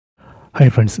Hi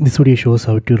friends, this video shows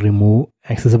how to remove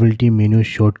accessibility menu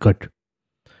shortcut.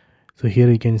 So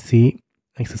here you can see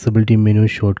accessibility menu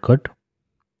shortcut.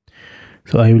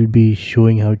 So I will be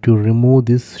showing how to remove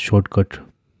this shortcut.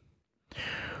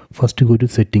 First go to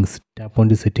settings, tap on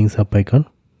the settings up icon,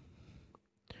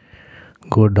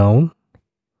 go down,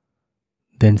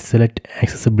 then select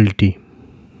accessibility.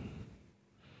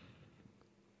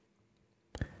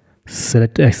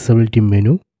 Select accessibility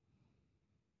menu.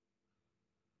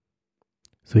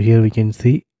 So here we can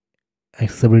see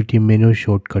accessibility menu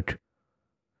shortcut.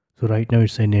 So right now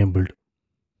it's enabled.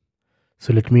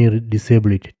 So let me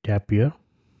disable it. Tap here.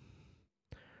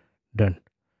 Done.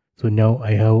 So now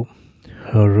I have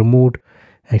removed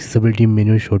accessibility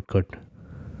menu shortcut.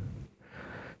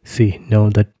 See, now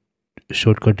that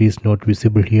shortcut is not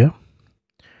visible here.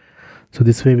 So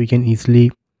this way we can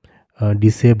easily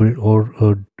disable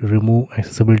or remove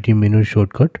accessibility menu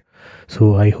shortcut.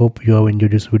 So I hope you have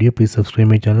enjoyed this video. Please subscribe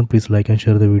my channel. Please like and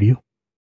share the video.